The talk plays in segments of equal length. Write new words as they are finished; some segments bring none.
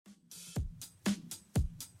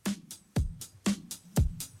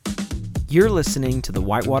You're listening to the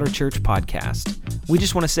Whitewater Church podcast. We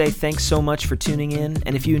just want to say thanks so much for tuning in,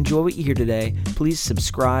 and if you enjoy what you hear today, please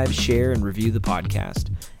subscribe, share, and review the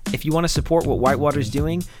podcast. If you want to support what Whitewater's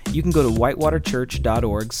doing, you can go to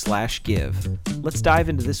whitewaterchurch.org/give. Let's dive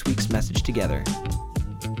into this week's message together.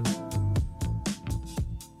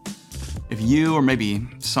 If you or maybe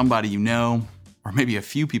somebody you know, or maybe a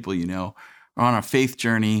few people you know, are on a faith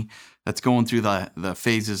journey that's going through the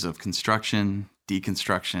phases of construction,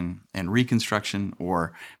 deconstruction, and reconstruction,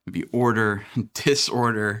 or maybe order,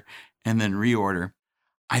 disorder, and then reorder,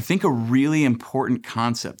 I think a really important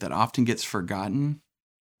concept that often gets forgotten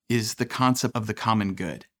is the concept of the common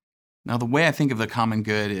good. Now, the way I think of the common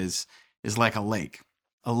good is like a lake.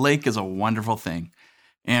 A lake is a wonderful thing.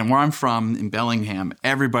 And where I'm from, in Bellingham,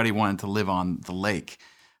 everybody wanted to live on the lake.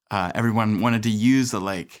 Everyone wanted to use the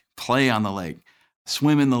lake, play on the lake,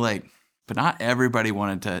 swim in the lake, but not everybody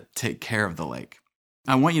wanted to take care of the lake.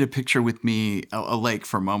 I want you to picture with me a lake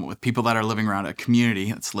for a moment with people that are living around a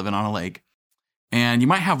community that's living on a lake. And you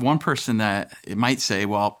might have one person that it might say,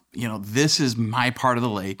 well, this is my part of the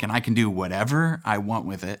lake and I can do whatever I want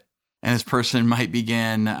with it. And this person might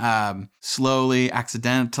begin slowly,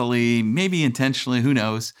 accidentally, maybe intentionally, who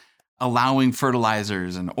knows, allowing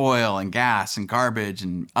fertilizers and oil and gas and garbage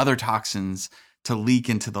and other toxins to leak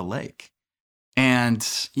into the lake. And,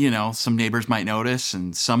 some neighbors might notice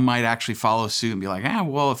and some might actually follow suit and be like,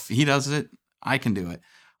 well, if he does it, I can do it.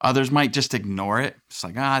 Others might just ignore it. It's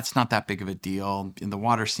like, it's not that big of a deal. And the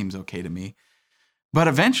water seems okay to me. But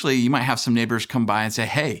eventually you might have some neighbors come by and say,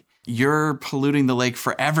 hey, you're polluting the lake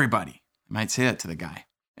for everybody. I might say that to the guy.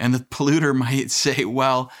 And the polluter might say,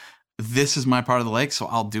 well, this is my part of the lake, so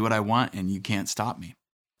I'll do what I want and you can't stop me.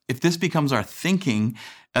 If this becomes our thinking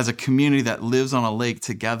as a community that lives on a lake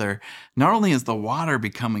together, not only is the water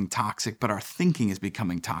becoming toxic, but our thinking is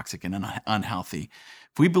becoming toxic and unhealthy.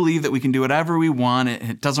 If we believe that we can do whatever we want and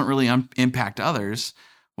it doesn't really impact others,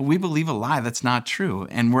 well, we believe a lie that's not true.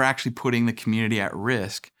 And we're actually putting the community at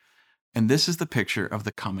risk. And this is the picture of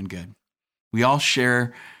the common good. We all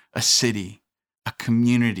share a city, a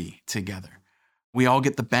community together. We all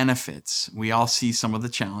get the benefits. We all see some of the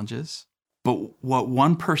challenges. But what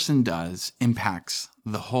one person does impacts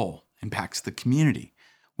the whole, impacts the community.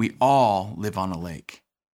 We all live on a lake.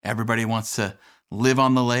 Everybody wants to live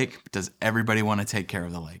on the lake, but does everybody want to take care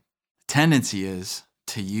of the lake? The tendency is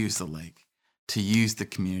to use the lake, to use the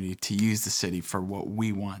community, to use the city for what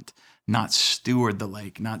we want, not steward the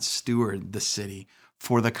lake, not steward the city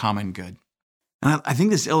for the common good. And I think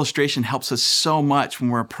this illustration helps us so much when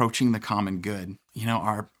we're approaching the common good,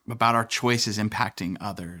 about our choices impacting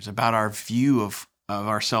others, about our view of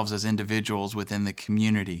ourselves as individuals within the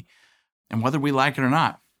community. And whether we like it or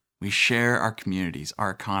not, we share our communities, our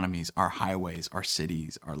economies, our highways, our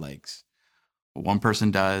cities, our lakes. What one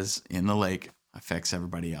person does in the lake affects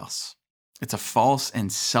everybody else. It's a false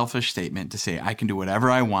and selfish statement to say, I can do whatever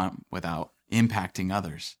I want without impacting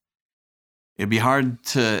others. It'd be hard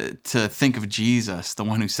to think of Jesus, the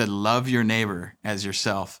one who said, love your neighbor as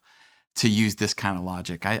yourself, to use this kind of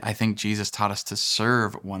logic. I think Jesus taught us to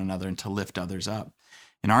serve one another and to lift others up.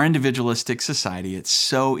 In our individualistic society, it's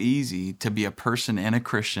so easy to be a person and a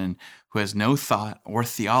Christian who has no thought or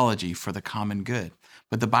theology for the common good.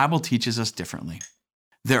 But the Bible teaches us differently.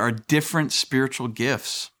 There are different spiritual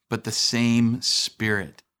gifts, but the same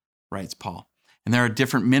Spirit, writes Paul. And there are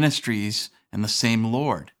different ministries and the same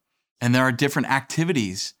Lord. And there are different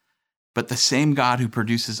activities, but the same God who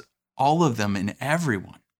produces all of them in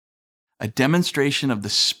everyone. A demonstration of the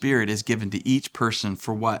Spirit is given to each person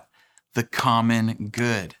for what? The common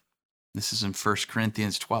good. This is in 1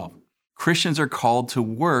 Corinthians 12. Christians are called to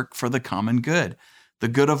work for the common good, the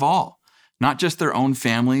good of all, not just their own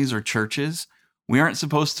families or churches. We aren't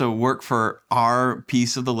supposed to work for our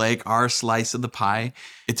piece of the lake, our slice of the pie.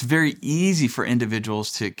 It's very easy for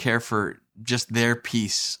individuals to care for just their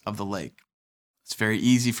piece of the lake. It's very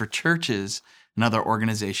easy for churches and other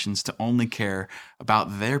organizations to only care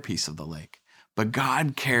about their piece of the lake. But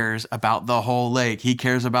God cares about the whole lake. He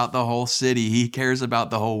cares about the whole city. He cares about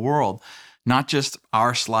the whole world, not just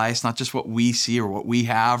our slice, not just what we see or what we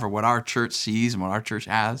have or what our church sees and what our church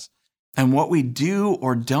has. And what we do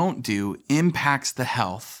or don't do impacts the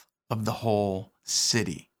health of the whole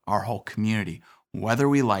city, our whole community, whether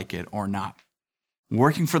we like it or not.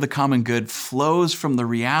 Working for the common good flows from the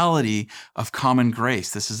reality of common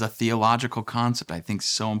grace. This is a theological concept I think is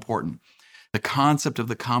so important. The concept of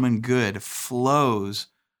the common good flows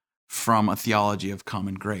from a theology of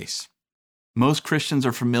common grace. Most Christians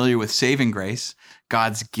are familiar with saving grace,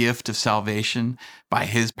 God's gift of salvation by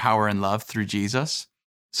his power and love through Jesus.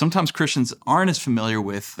 Sometimes Christians aren't as familiar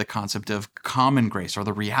with the concept of common grace or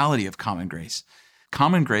the reality of common grace.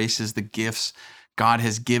 Common grace is the gifts God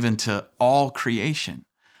has given to all creation.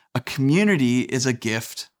 A community is a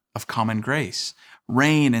gift of common grace.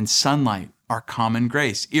 Rain and sunlight are common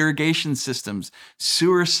grace. Irrigation systems,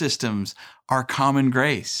 sewer systems are common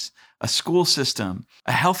grace. A school system,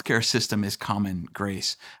 a healthcare system is common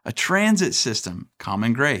grace. A transit system,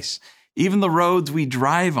 common grace. Even the roads we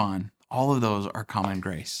drive on, all of those are common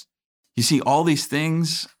grace. You see, all these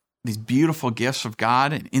things, these beautiful gifts of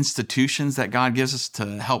God and institutions that God gives us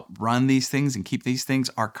to help run these things and keep these things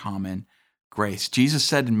are common grace. Jesus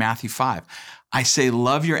said in Matthew 5, I say,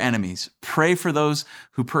 love your enemies, pray for those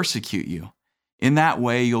who persecute you. In that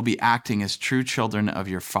way, you'll be acting as true children of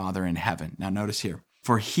your Father in heaven. Now notice here,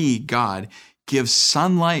 for he, God, gives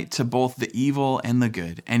sunlight to both the evil and the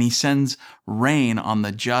good, and he sends rain on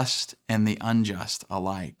the just and the unjust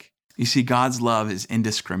alike. You see, God's love is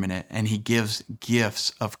indiscriminate, and he gives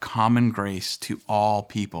gifts of common grace to all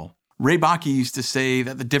people. Ray Bakke used to say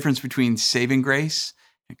that the difference between saving grace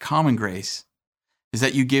and common grace is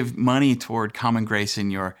that you give money toward common grace in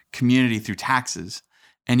your community through taxes,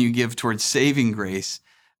 and you give towards saving grace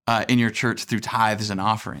in your church through tithes and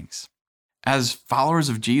offerings. As followers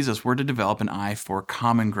of Jesus, we're to develop an eye for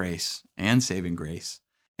common grace and saving grace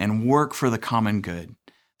and work for the common good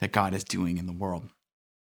that God is doing in the world.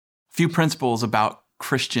 A few principles about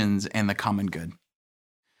Christians and the common good.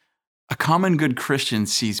 A common good Christian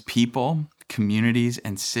sees people, communities,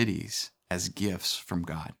 and cities as gifts from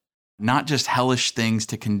God, not just hellish things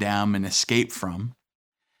to condemn and escape from.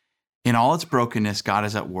 In all its brokenness, God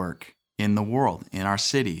is at work in the world, in our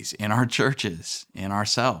cities, in our churches, in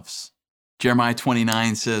ourselves. Jeremiah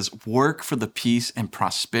 29 says, work for the peace and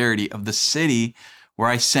prosperity of the city where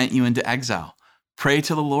I sent you into exile. Pray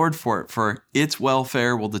to the Lord for it, for its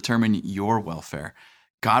welfare will determine your welfare.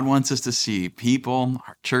 God wants us to see people,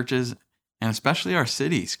 our churches, and especially our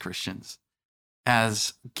cities, Christians,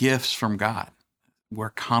 as gifts from God, where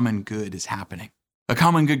common good is happening. A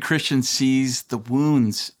common good Christian sees the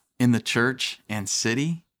wounds in the church and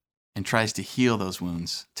city and tries to heal those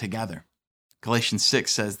wounds together. Galatians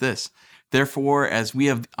 6 says this, therefore, as we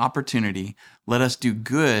have opportunity, let us do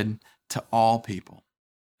good to all people,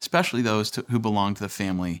 especially those who belong to the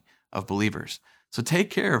family of believers. So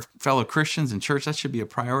take care of fellow Christians in church. That should be a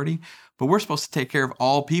priority. But we're supposed to take care of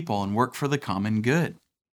all people and work for the common good.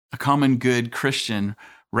 A common good Christian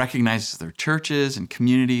recognizes their churches and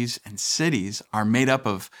communities and cities are made up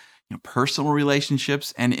of personal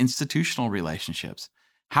relationships and institutional relationships.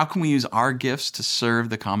 How can we use our gifts to serve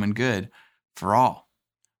the common good for all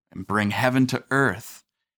and bring heaven to earth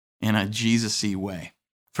in a Jesus-y way?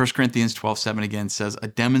 1 Corinthians 12:7 again says, a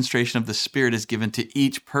demonstration of the Spirit is given to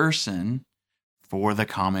each person for the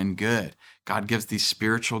common good. God gives these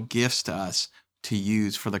spiritual gifts to us to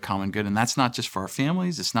use for the common good. And that's not just for our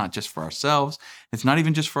families. It's not just for ourselves. It's not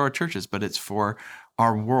even just for our churches, but it's for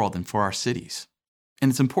our world and for our cities. And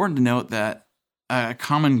it's important to note that a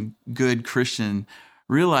common good Christian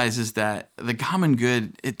realizes that the common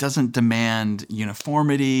good, it doesn't demand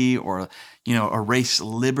uniformity or, erase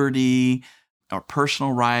liberty or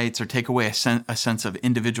personal rights or take away a sense of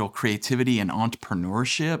individual creativity and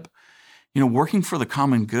entrepreneurship. Working for the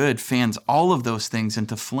common good fans all of those things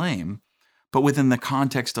into flame, but within the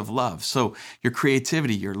context of love. So your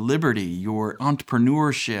creativity, your liberty, your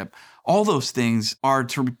entrepreneurship, all those things are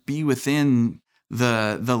to be within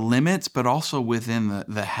the limits, but also within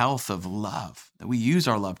the health of love, that we use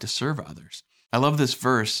our love to serve others. I love this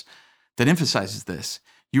verse that emphasizes this.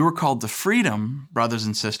 You are called to freedom, brothers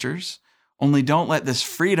and sisters, only don't let this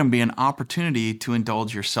freedom be an opportunity to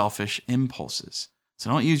indulge your selfish impulses. So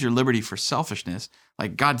don't use your liberty for selfishness.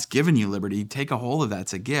 Like God's given you liberty, take a hold of that.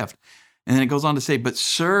 It's a gift. And then it goes on to say, but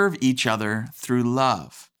serve each other through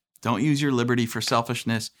love. Don't use your liberty for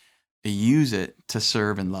selfishness. Use it to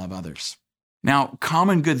serve and love others. Now,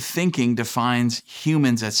 common good thinking defines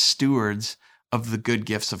humans as stewards of the good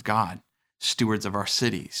gifts of God, stewards of our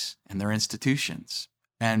cities and their institutions.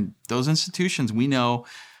 And those institutions we know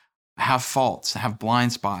have faults, have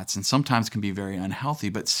blind spots, and sometimes can be very unhealthy,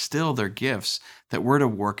 but still they're gifts that we're to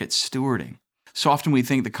work at stewarding. So often we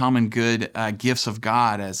think the common good gifts of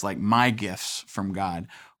God as like my gifts from God.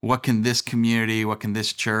 What can this community, what can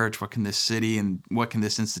this church, what can this city, and what can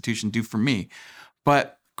this institution do for me?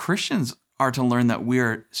 But Christians are to learn that we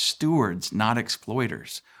are stewards, not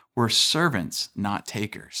exploiters. We're servants, not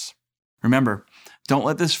takers. Remember, don't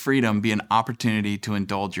let this freedom be an opportunity to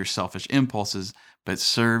indulge your selfish impulses, but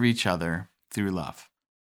serve each other through love.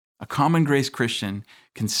 A common grace Christian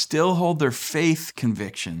can still hold their faith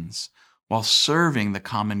convictions while serving the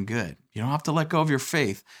common good. You don't have to let go of your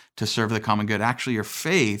faith to serve the common good. Actually, your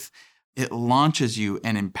faith, it launches you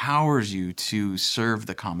and empowers you to serve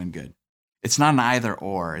the common good. It's not an either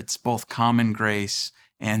or. It's both common grace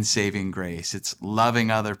and saving grace. It's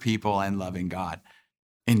loving other people and loving God.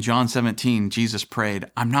 In John 17, Jesus prayed,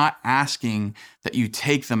 I'm not asking that you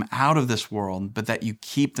take them out of this world, but that you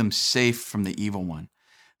keep them safe from the evil one.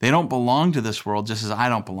 They don't belong to this world just as I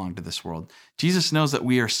don't belong to this world. Jesus knows that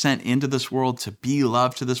we are sent into this world to be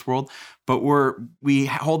loved to this world, but we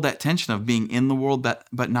hold that tension of being in the world,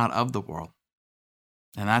 but not of the world.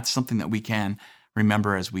 And that's something that we can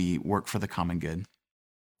remember as we work for the common good.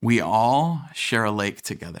 We all share a lake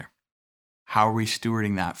together. How are we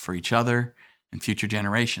stewarding that for each other and future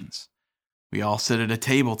generations? We all sit at a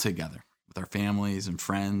table together with our families and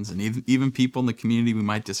friends and even people in the community we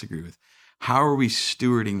might disagree with. How are we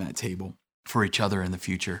stewarding that table for each other in the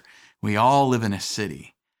future? We all live in a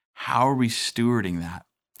city. How are we stewarding that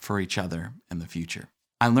for each other in the future?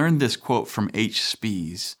 I learned this quote from H.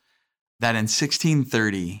 Spees that in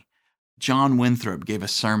 1630, John Winthrop gave a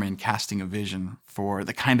sermon casting a vision for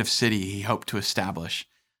the kind of city he hoped to establish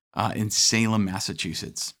in Salem,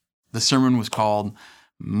 Massachusetts. The sermon was called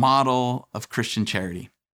Model of Christian Charity.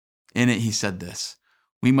 In it, he said this: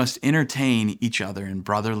 we must entertain each other in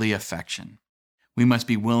brotherly affection. We must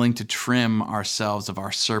be willing to trim ourselves of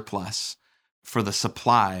our surplus for the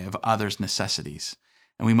supply of others' necessities.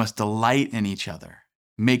 And we must delight in each other,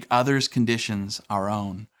 make others' conditions our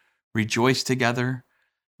own, rejoice together,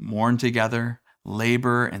 mourn together,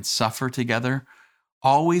 labor and suffer together,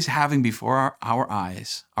 always having before our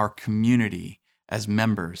eyes our community as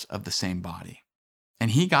members of the same body.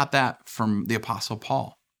 And he got that from the Apostle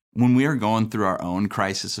Paul. When we are going through our own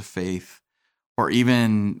crisis of faith, or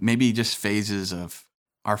even maybe just phases of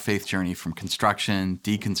our faith journey from construction,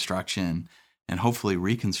 deconstruction, and hopefully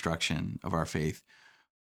reconstruction of our faith,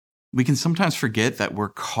 we can sometimes forget that we're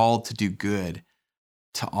called to do good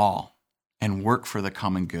to all and work for the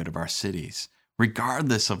common good of our cities,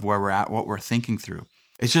 regardless of where we're at, what we're thinking through.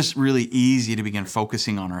 It's just really easy to begin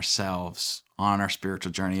focusing on ourselves, on our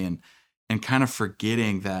spiritual journey, and kind of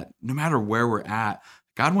forgetting that no matter where we're at,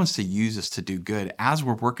 God wants to use us to do good as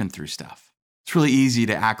we're working through stuff. It's really easy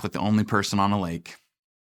to act like the only person on a lake.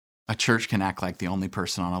 A church can act like the only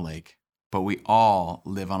person on a lake, but we all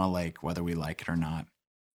live on a lake, whether we like it or not.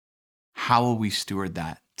 How will we steward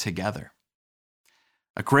that together?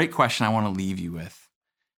 A great question I want to leave you with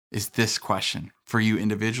is this question for you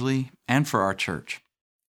individually and for our church.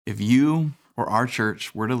 If you or our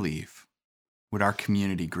church were to leave, would our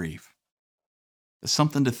community grieve? It's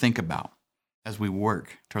something to think about as we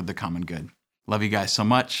work toward the common good. Love you guys so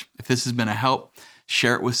much. If this has been a help,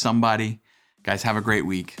 share it with somebody. Guys, have a great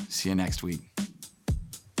week. See you next week.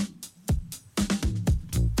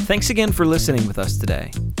 Thanks again for listening with us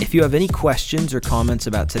today. If you have any questions or comments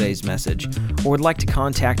about today's message, or would like to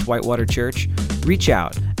contact Whitewater Church, reach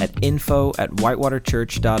out at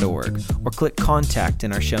info@whitewaterchurch.org or click contact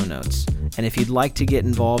in our show notes. And if you'd like to get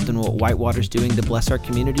involved in what Whitewater's doing to bless our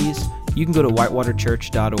communities, you can go to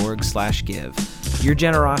whitewaterchurch.org/give. Your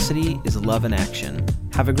generosity is love in action.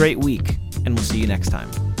 Have a great week, and we'll see you next time.